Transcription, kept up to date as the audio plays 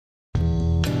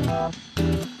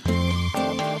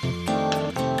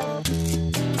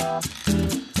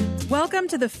Welcome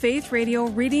to the Faith Radio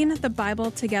Reading the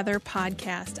Bible Together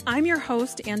podcast. I'm your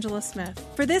host, Angela Smith.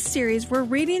 For this series, we're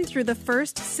reading through the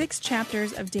first 6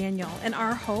 chapters of Daniel, and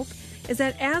our hope is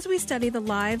that as we study the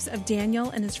lives of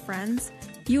Daniel and his friends,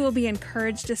 you will be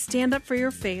encouraged to stand up for your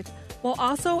faith while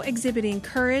also exhibiting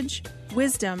courage,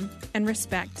 wisdom, and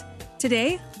respect.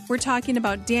 Today, we're talking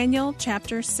about Daniel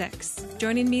chapter 6.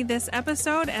 Joining me this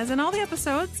episode, as in all the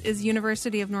episodes, is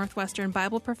University of Northwestern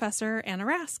Bible professor Anna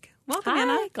Rask. Welcome, Hi,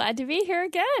 Anna. glad to be here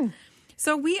again.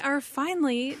 So we are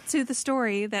finally to the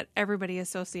story that everybody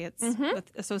associates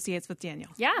with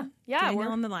Daniel. Yeah.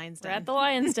 Daniel and the Lion's Den. We're at the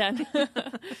Lion's Den.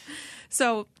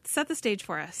 So set the stage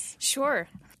for us. Sure.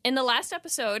 In the last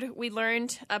episode, we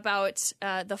learned about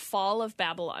the fall of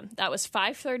Babylon. That was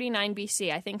 539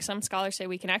 BC. I think some scholars say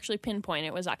we can actually pinpoint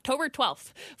it was October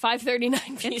 12th, 539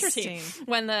 BC. Interesting.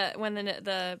 When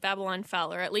the Babylon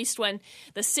fell, or at least when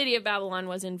the city of Babylon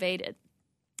was invaded.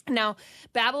 Now,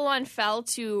 Babylon fell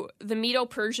to the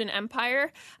Medo-Persian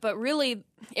Empire, but really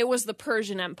it was the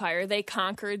Persian Empire. They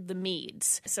conquered the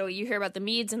Medes. So you hear about the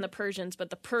Medes and the Persians, but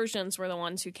the Persians were the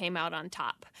ones who came out on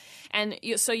top. And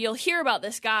so you'll hear about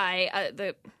this guy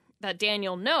that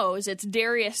Daniel knows. It's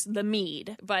Darius the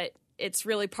Mede, but it's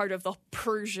really part of the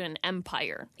Persian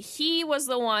Empire. He was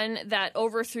the one that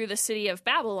overthrew the city of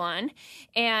Babylon,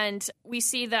 and we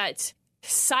see that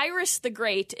Cyrus the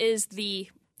Great is the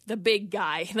big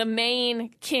guy, the main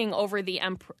king over the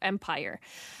empire.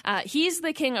 He's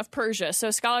the king of Persia.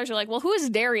 So scholars are like, well, who is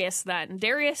Darius then?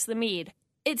 Darius the Mede.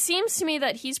 It seems to me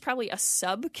that he's probably a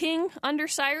sub-king under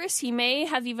Cyrus. He may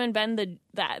have even been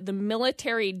the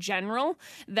military general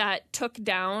that took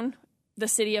down the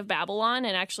city of Babylon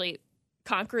and actually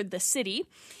conquered the city.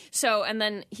 So, and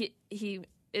then he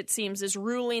it seems, is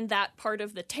ruling that part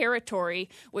of the territory,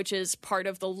 which is part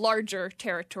of the larger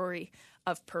territory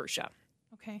of Persia.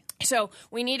 Okay. So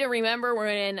we need to remember we're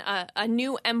in a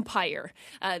new empire.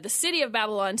 The city of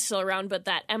Babylon is still around, but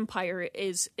that empire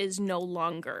is no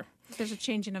longer. There's a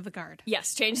changing of the guard.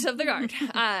 Yes, changes of the guard.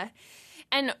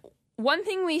 And one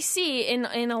thing we see in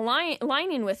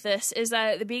aligning with this is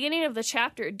that at the beginning of the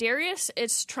chapter, Darius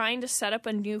is trying to set up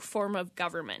a new form of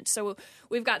government. So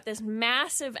we've got this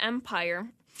massive empire,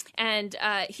 and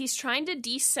he's trying to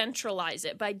decentralize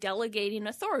it by delegating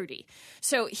authority.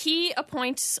 So he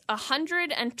appoints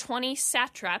 120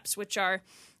 satraps, which are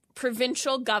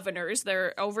provincial governors.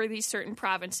 They're over these certain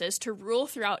provinces to rule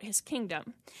throughout his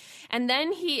kingdom. And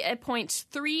then he appoints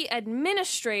 3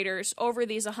 administrators over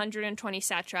these 120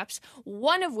 satraps,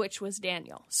 one of which was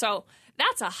Daniel. So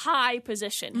that's a high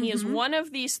position. He is one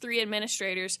of these 3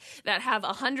 administrators that have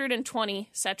 120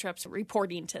 satraps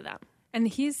reporting to them. And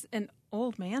he's an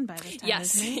old man by this time,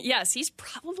 isn't he? Yes, he's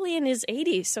probably in his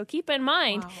 80s, so keep in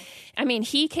mind. Wow. I mean,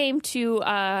 he came to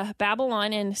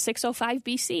Babylon in 605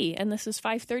 BC, and this is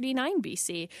 539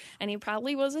 BC, and he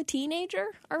probably was a teenager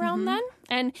around then,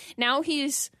 and now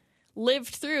he's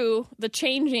lived through the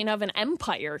changing of an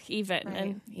empire even, Right.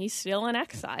 and he's still in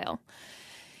exile.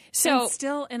 So and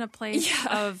still in a place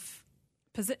of...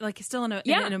 he's still in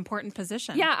an important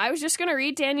position. Yeah, I was just going to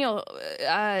read Daniel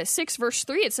 6, verse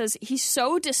 3. It says, he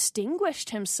so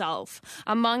distinguished himself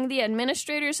among the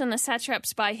administrators and the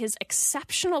satraps by his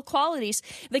exceptional qualities,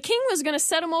 the king was going to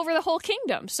set him over the whole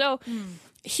kingdom. So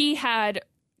he had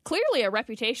clearly a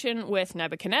reputation with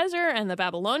Nebuchadnezzar and the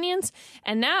Babylonians,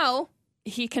 and now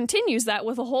he continues that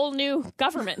with a whole new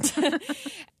government.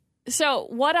 So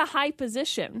what a high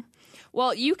position.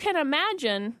 Well, you can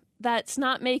imagine that's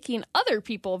not making other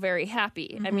people very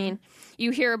happy. I mean,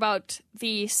 you hear about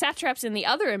the satraps and the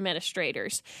other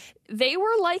administrators. They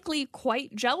were likely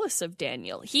quite jealous of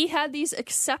Daniel. He had these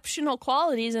exceptional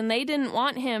qualities, and they didn't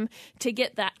want him to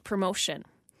get that promotion.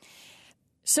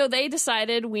 So they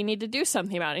decided we need to do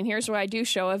something about it. And here's where I do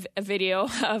show a video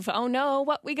of, oh no,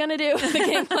 what we gonna do? The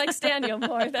king likes Daniel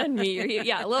more than me.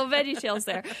 Yeah, little Veggie Tales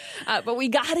there. But we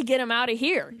got to get him out of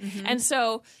here. And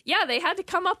so, yeah, they had to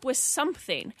come up with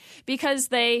something because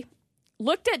they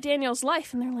looked at Daniel's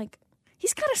life and they're like,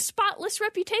 he's got a spotless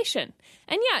reputation.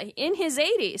 And yeah, in his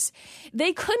 80s,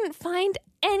 they couldn't find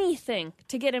anything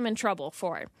to get him in trouble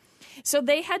for. So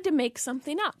they had to make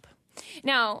something up.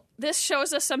 Now, this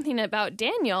shows us something about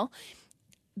Daniel.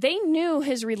 They knew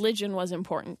his religion was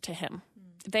important to him.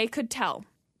 They could tell.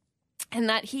 And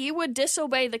that he would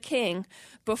disobey the king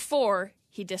before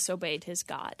he disobeyed his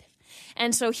God.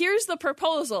 And so here's the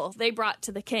proposal they brought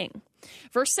to the king.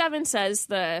 Verse 7 says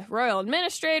the royal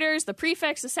administrators, the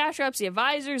prefects, the satraps, the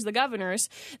advisors, the governors,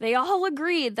 they all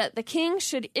agreed that the king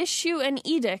should issue an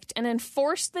edict and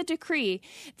enforce the decree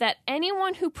that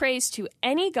anyone who prays to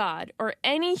any god or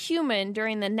any human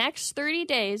during the next 30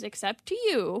 days, except to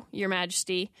you, your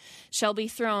majesty, shall be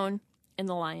thrown in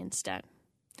the lion's den.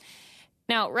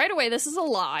 Now, right away, this is a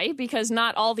lie because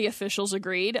not all the officials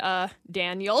agreed.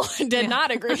 Daniel did not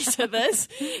agree to this,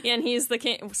 and he's the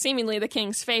king, seemingly the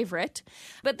king's favorite.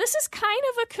 But this is kind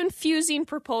of a confusing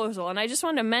proposal, and I just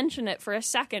want to mention it for a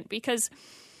second because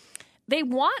they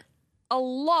want a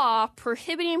law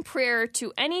prohibiting prayer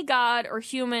to any god or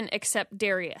human except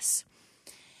Darius.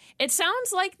 It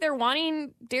sounds like they're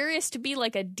wanting Darius to be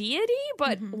like a deity,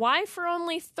 but why for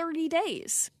only 30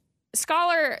 days?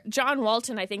 Scholar John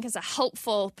Walton, I think, has a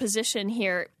helpful position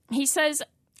here. He says,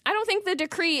 I don't think the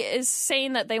decree is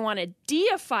saying that they want to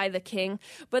deify the king,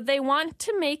 but they want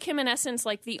to make him, in essence,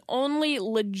 like the only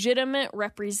legitimate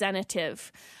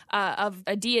representative of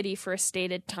a deity for a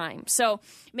stated time. So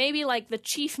maybe like the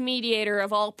chief mediator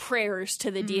of all prayers to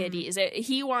the deities.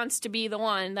 He wants to be the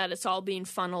one that it's all being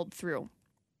funneled through.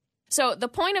 So the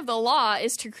point of the law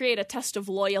is to create a test of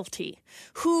loyalty.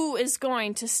 Who is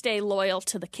going to stay loyal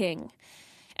to the king?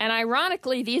 And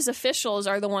ironically, these officials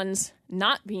are the ones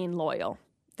not being loyal.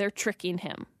 They're tricking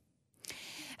him.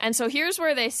 And so here's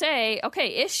where they say,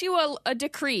 okay, issue a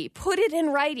decree, put it in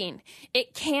writing.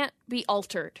 It can't be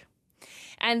altered.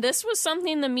 And this was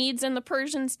something the Medes and the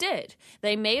Persians did.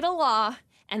 They made a law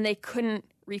and they couldn't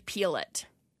repeal it.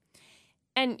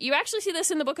 And you actually see this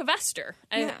in the book of Esther.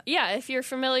 Yeah, if you're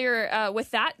familiar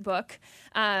with that book,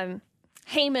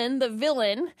 Haman, the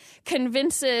villain,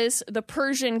 convinces the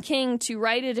Persian king to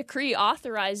write a decree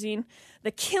authorizing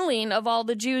the killing of all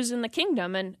the Jews in the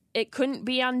kingdom, and it couldn't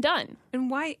be undone.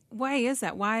 And why is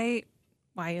that? Why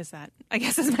is that? I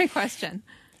guess is my question.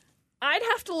 I'd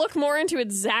have to look more into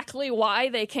exactly why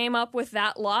they came up with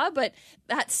that law, but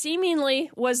that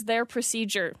seemingly was their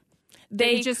procedure.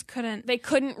 They just couldn't. They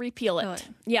couldn't repeal it.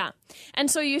 Yeah.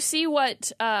 And so you see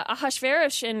what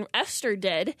Ahasuerus and Esther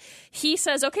did. He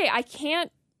says, okay, I can't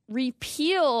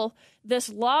repeal this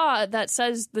law that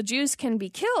says the Jews can be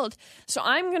killed, so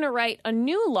I'm going to write a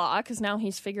new law, because now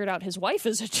he's figured out his wife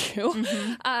is a Jew.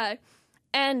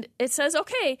 And it says,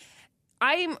 okay,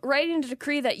 I'm writing a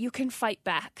decree that you can fight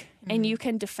back and you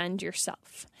can defend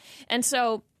yourself. And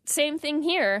so same thing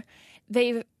here.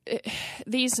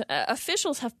 These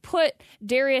officials have put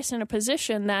Darius in a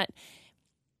position that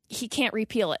he can't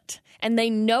repeal it. And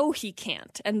they know he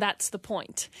can't. And that's the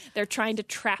point. They're trying to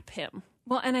trap him.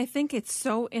 Well, and I think it's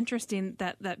so interesting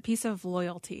that piece of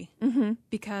loyalty,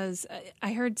 because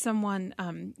I heard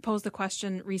someone pose the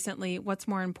question recently, what's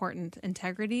more important,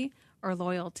 integrity or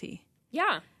loyalty?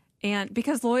 Yeah. And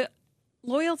because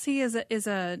loyalty is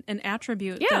an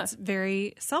attribute that's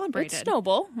very celebrated. It's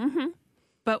noble.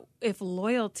 But if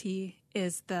loyalty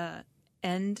is the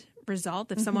end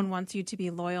result, if someone wants you to be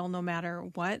loyal no matter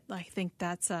what, I think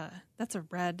that's a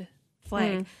red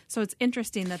flag. So it's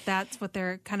interesting that's what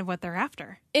they're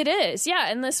after. It is, yeah.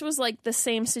 And this was like the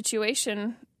same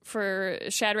situation for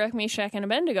Shadrach, Meshach, and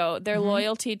Abednego. Their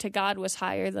loyalty to God was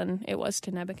higher than it was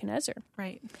to Nebuchadnezzar.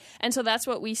 Right. And so that's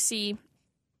what we see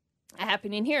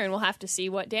happening here, and we'll have to see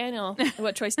what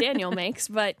choice Daniel makes.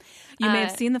 But you may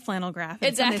have seen the flannel graph.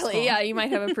 Exactly. Yeah, you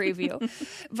might have a preview.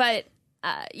 But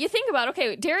you think about,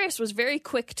 okay, Darius was very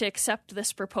quick to accept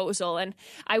this proposal, and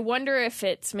I wonder if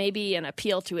it's maybe an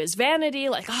appeal to his vanity,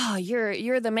 like, oh,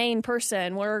 you're the main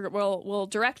person. We'll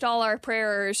direct all our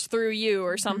prayers through you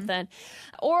or something.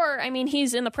 Or, I mean,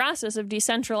 he's in the process of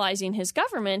decentralizing his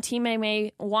government. He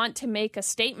may want to make a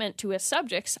statement to his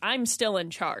subjects, I'm still in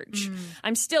charge.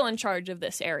 I'm still in charge of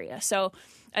this area. So,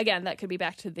 again, that could be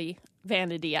back to the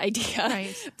vanity idea.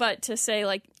 Right. But to say,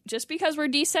 like, just because we're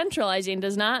decentralizing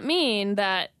does not mean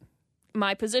that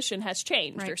my position has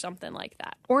changed or something like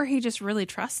that. Or he just really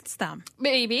trusts them.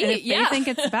 Maybe, and if they think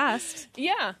it's best.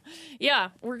 Yeah.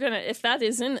 We're going to, if that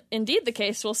is indeed the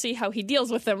case, we'll see how he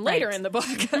deals with them later in the book.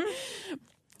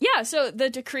 Yeah, so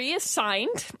the decree is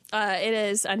signed. It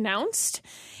is announced.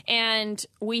 And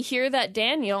we hear that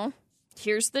Daniel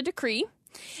hears the decree.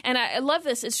 And I love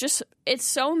this. It's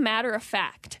so matter of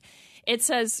fact. It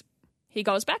says he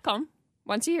goes back home.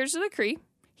 Once he hears the decree,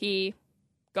 he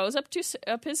goes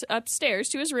upstairs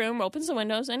to his room, opens the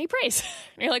windows, and he prays.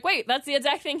 And you're like, wait, that's the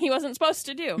exact thing he wasn't supposed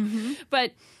to do.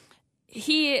 But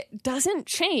he doesn't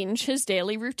change his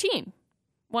daily routine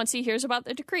once he hears about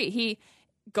the decree. He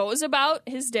goes about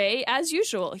his day as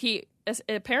usual. He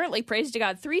apparently prays to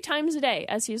God 3 times a day,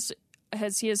 as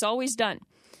he has always done.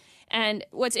 And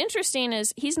what's interesting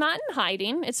is he's not in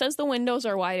hiding. It says the windows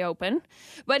are wide open,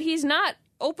 but he's not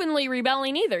openly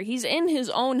rebelling either. He's in his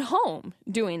own home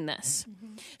doing this.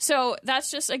 So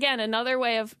that's just, again, another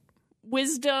way of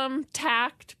wisdom,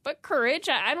 tact, but courage.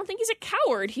 I don't think he's a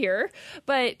coward here,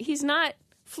 but he's not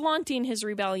flaunting his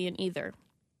rebellion either.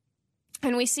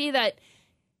 And we see that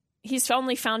he's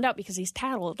only found out because he's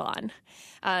tattled on.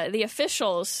 The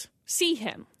officials see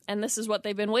him, and this is what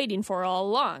they've been waiting for all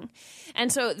along.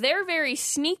 And so they're very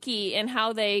sneaky in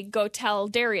how they go tell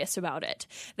Darius about it.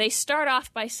 They start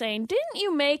off by saying, "Didn't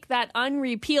you make that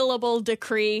unrepealable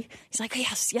decree?" He's like,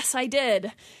 yes, I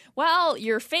did. Well,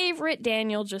 your favorite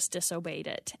Daniel just disobeyed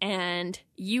it, and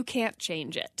you can't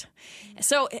change it.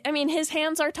 So, I mean, his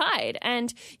hands are tied,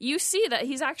 and you see that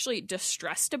he's actually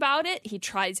distressed about it. He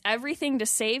tries everything to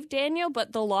save Daniel,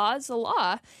 but the law is the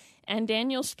law, and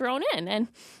Daniel's thrown in. And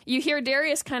you hear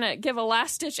Darius kind of give a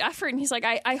last-ditch effort, and he's like,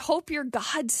 I hope your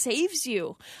God saves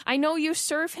you. I know you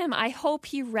serve him. I hope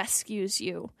he rescues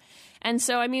you. And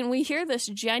so, I mean, we hear this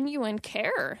genuine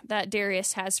care that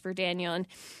Darius has for Daniel, and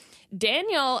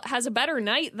Daniel has a better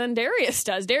night than Darius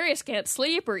does. Darius can't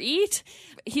sleep or eat.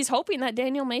 He's hoping that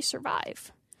Daniel may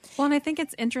survive. Well, and I think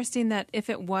it's interesting that if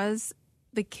it was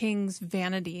the king's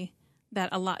vanity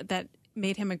that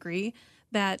made him agree,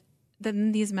 that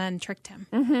then these men tricked him.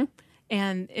 Mm-hmm.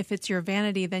 And if it's your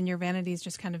vanity, then your vanity's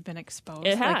just kind of been exposed.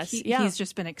 It has, He's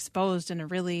just been exposed in a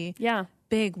really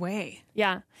big way.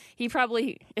 Yeah. He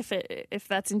probably, if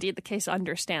that's indeed the case,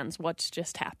 understands what's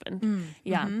just happened.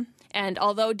 Mm-hmm. And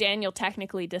although Daniel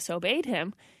technically disobeyed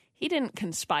him, he didn't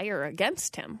conspire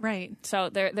against him. Right. So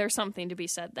there's something to be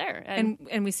said there.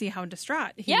 And we see how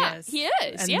distraught he is. He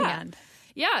is. In the end.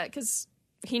 Yeah, because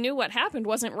he knew what happened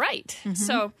wasn't right. Mm-hmm.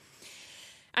 So,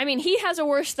 I mean, he has a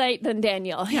worse night than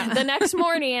Daniel. Yeah. The next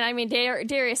morning, I mean,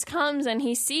 Darius comes and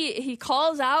he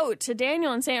calls out to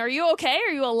Daniel and saying, "Are you okay?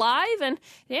 Are you alive?" And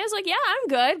Daniel's like, "Yeah, I'm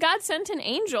good. God sent an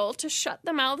angel to shut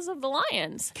the mouths of the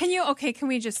lions." Can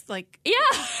we just Yeah.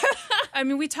 I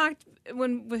mean, we talked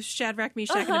with Shadrach,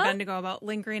 Meshach, and Abednego about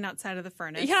lingering outside of the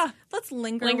furnace. Yeah. Let's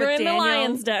linger in with Daniel. the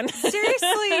lion's den.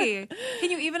 Seriously.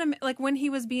 Can you even, like, when he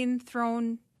was being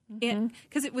thrown in?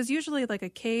 Because it was usually like a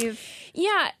cave.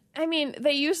 Yeah. I mean,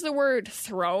 they use the word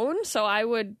thrown, so I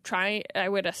would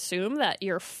assume that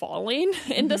you're falling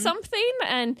into something.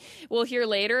 And we'll hear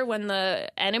later when the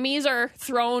enemies are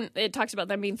thrown, it talks about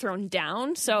them being thrown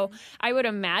down. So I would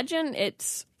imagine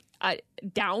it's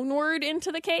downward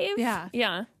into the cave. Yeah.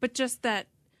 Yeah. But just that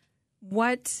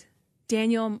what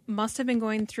Daniel must have been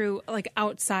going through, like,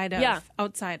 outside of.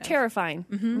 Terrifying.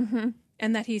 Mm-hmm. Mm-hmm.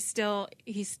 And that he still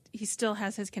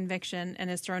has his conviction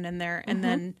and is thrown in there. And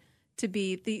then to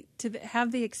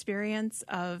have the experience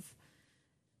of,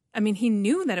 I mean, he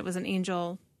knew that it was an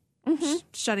angel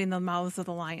shutting the mouths of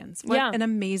the lions. What an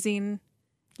amazing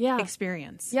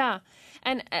experience. Yeah.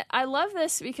 And I love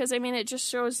this because, I mean, it just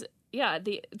shows,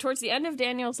 towards the end of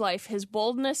Daniel's life, his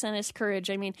boldness and his courage.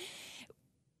 I mean,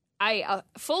 I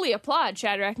fully applaud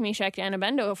Shadrach, Meshach, and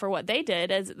Abednego for what they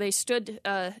did as they stood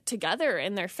together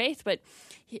in their faith. But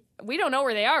we don't know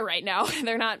where they are right now.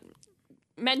 They're not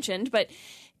mentioned, but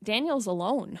Daniel's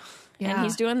alone, and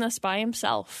he's doing this by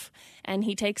himself, and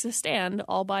he takes a stand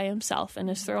all by himself and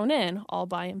is thrown in all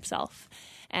by himself.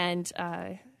 And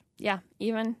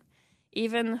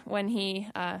even when he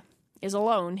is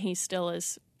alone, he still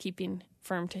is keeping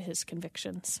firm to his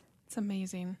convictions. It's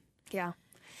amazing. Yeah.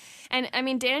 And, I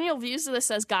mean, Daniel views this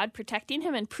as God protecting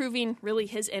him and proving really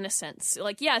his innocence.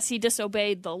 Like, yes, he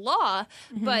disobeyed the law,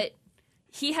 but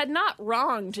he had not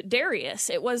wronged Darius.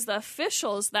 It was the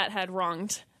officials that had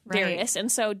wronged Darius.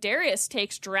 And so Darius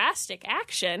takes drastic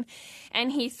action,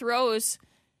 and he throws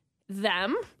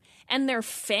them and their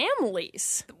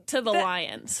families to the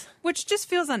lions. Which just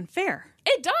feels unfair.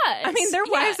 It does. I mean, their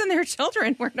wives and their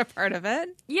children weren't a part of it.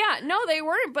 Yeah, no, they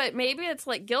weren't, but maybe it's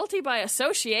like guilty by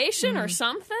association or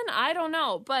something. I don't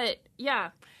know. But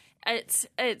yeah,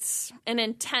 it's an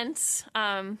intense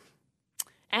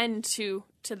end to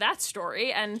that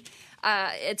story. And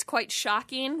it's quite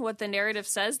shocking what the narrative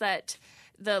says, that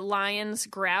the lions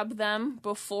grab them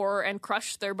and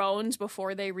crush their bones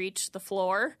before they reach the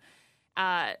floor.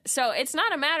 So it's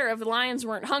not a matter of the lions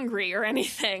weren't hungry or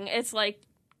anything. It's like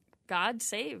God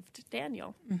saved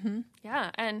Daniel. Mm-hmm.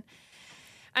 Yeah. And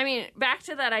I mean, back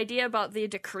to that idea about the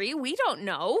decree, we don't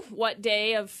know what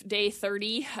day of day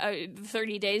 30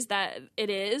 days that it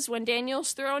is when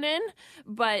Daniel's thrown in,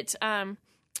 but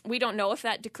we don't know if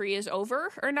that decree is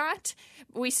over or not.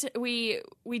 We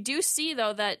do see,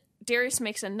 though, that Darius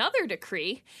makes another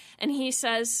decree, and he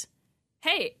says,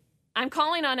 "Hey, I'm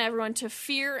calling on everyone to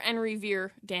fear and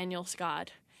revere Daniel's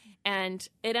God." And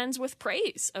it ends with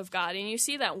praise of God. And you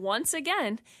see that once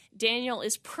again, Daniel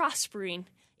is prospering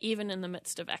even in the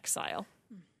midst of exile.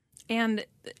 And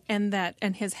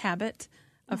his habit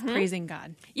of praising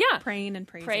God. Yeah. Praying and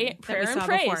praising. Prayer and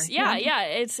praise. Before.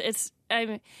 Yeah.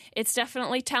 It's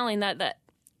definitely telling that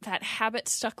habit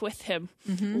stuck with him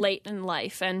late in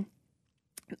life. And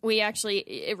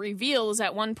it reveals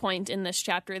at one point in this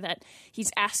chapter that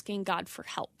he's asking God for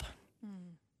help.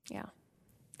 Yeah.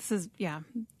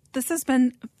 This has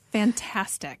been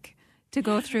fantastic to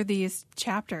go through these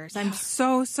chapters. I'm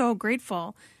so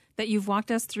grateful that you've walked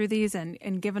us through these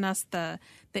and given us the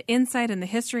insight and the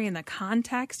history and the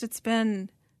context. It's been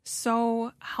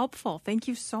so helpful. Thank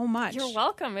you so much. You're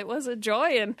welcome. It was a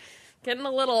joy, and getting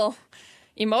a little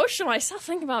emotional myself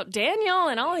thinking about Daniel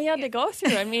and all he had to go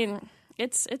through. I mean,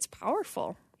 it's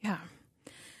powerful. Yeah.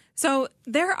 So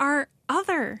there are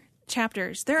other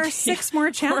chapters. There are 6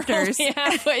 more chapters. We're only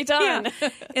halfway done.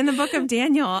 In the book of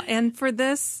Daniel. And for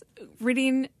this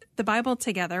reading the Bible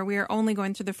together, we are only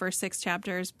going through the first 6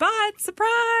 chapters, but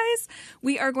surprise,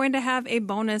 we are going to have a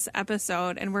bonus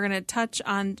episode, and we're going to touch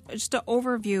on just an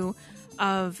overview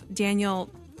of Daniel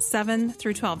 7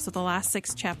 through 12, so the last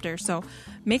 6 chapters. So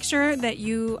make sure that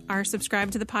you are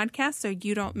subscribed to the podcast so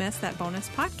you don't miss that bonus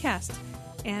podcast,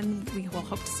 and we will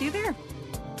hope to see you there.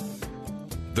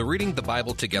 The Reading the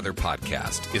Bible Together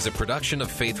podcast is a production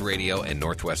of Faith Radio and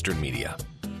Northwestern Media.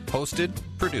 Hosted,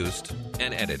 produced,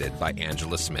 and edited by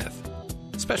Angela Smith.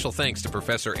 Special thanks to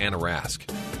Professor Anna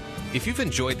Rask. If you've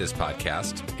enjoyed this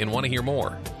podcast and want to hear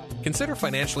more, consider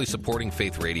financially supporting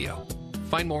Faith Radio.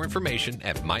 Find more information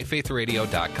at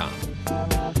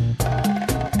myfaithradio.com.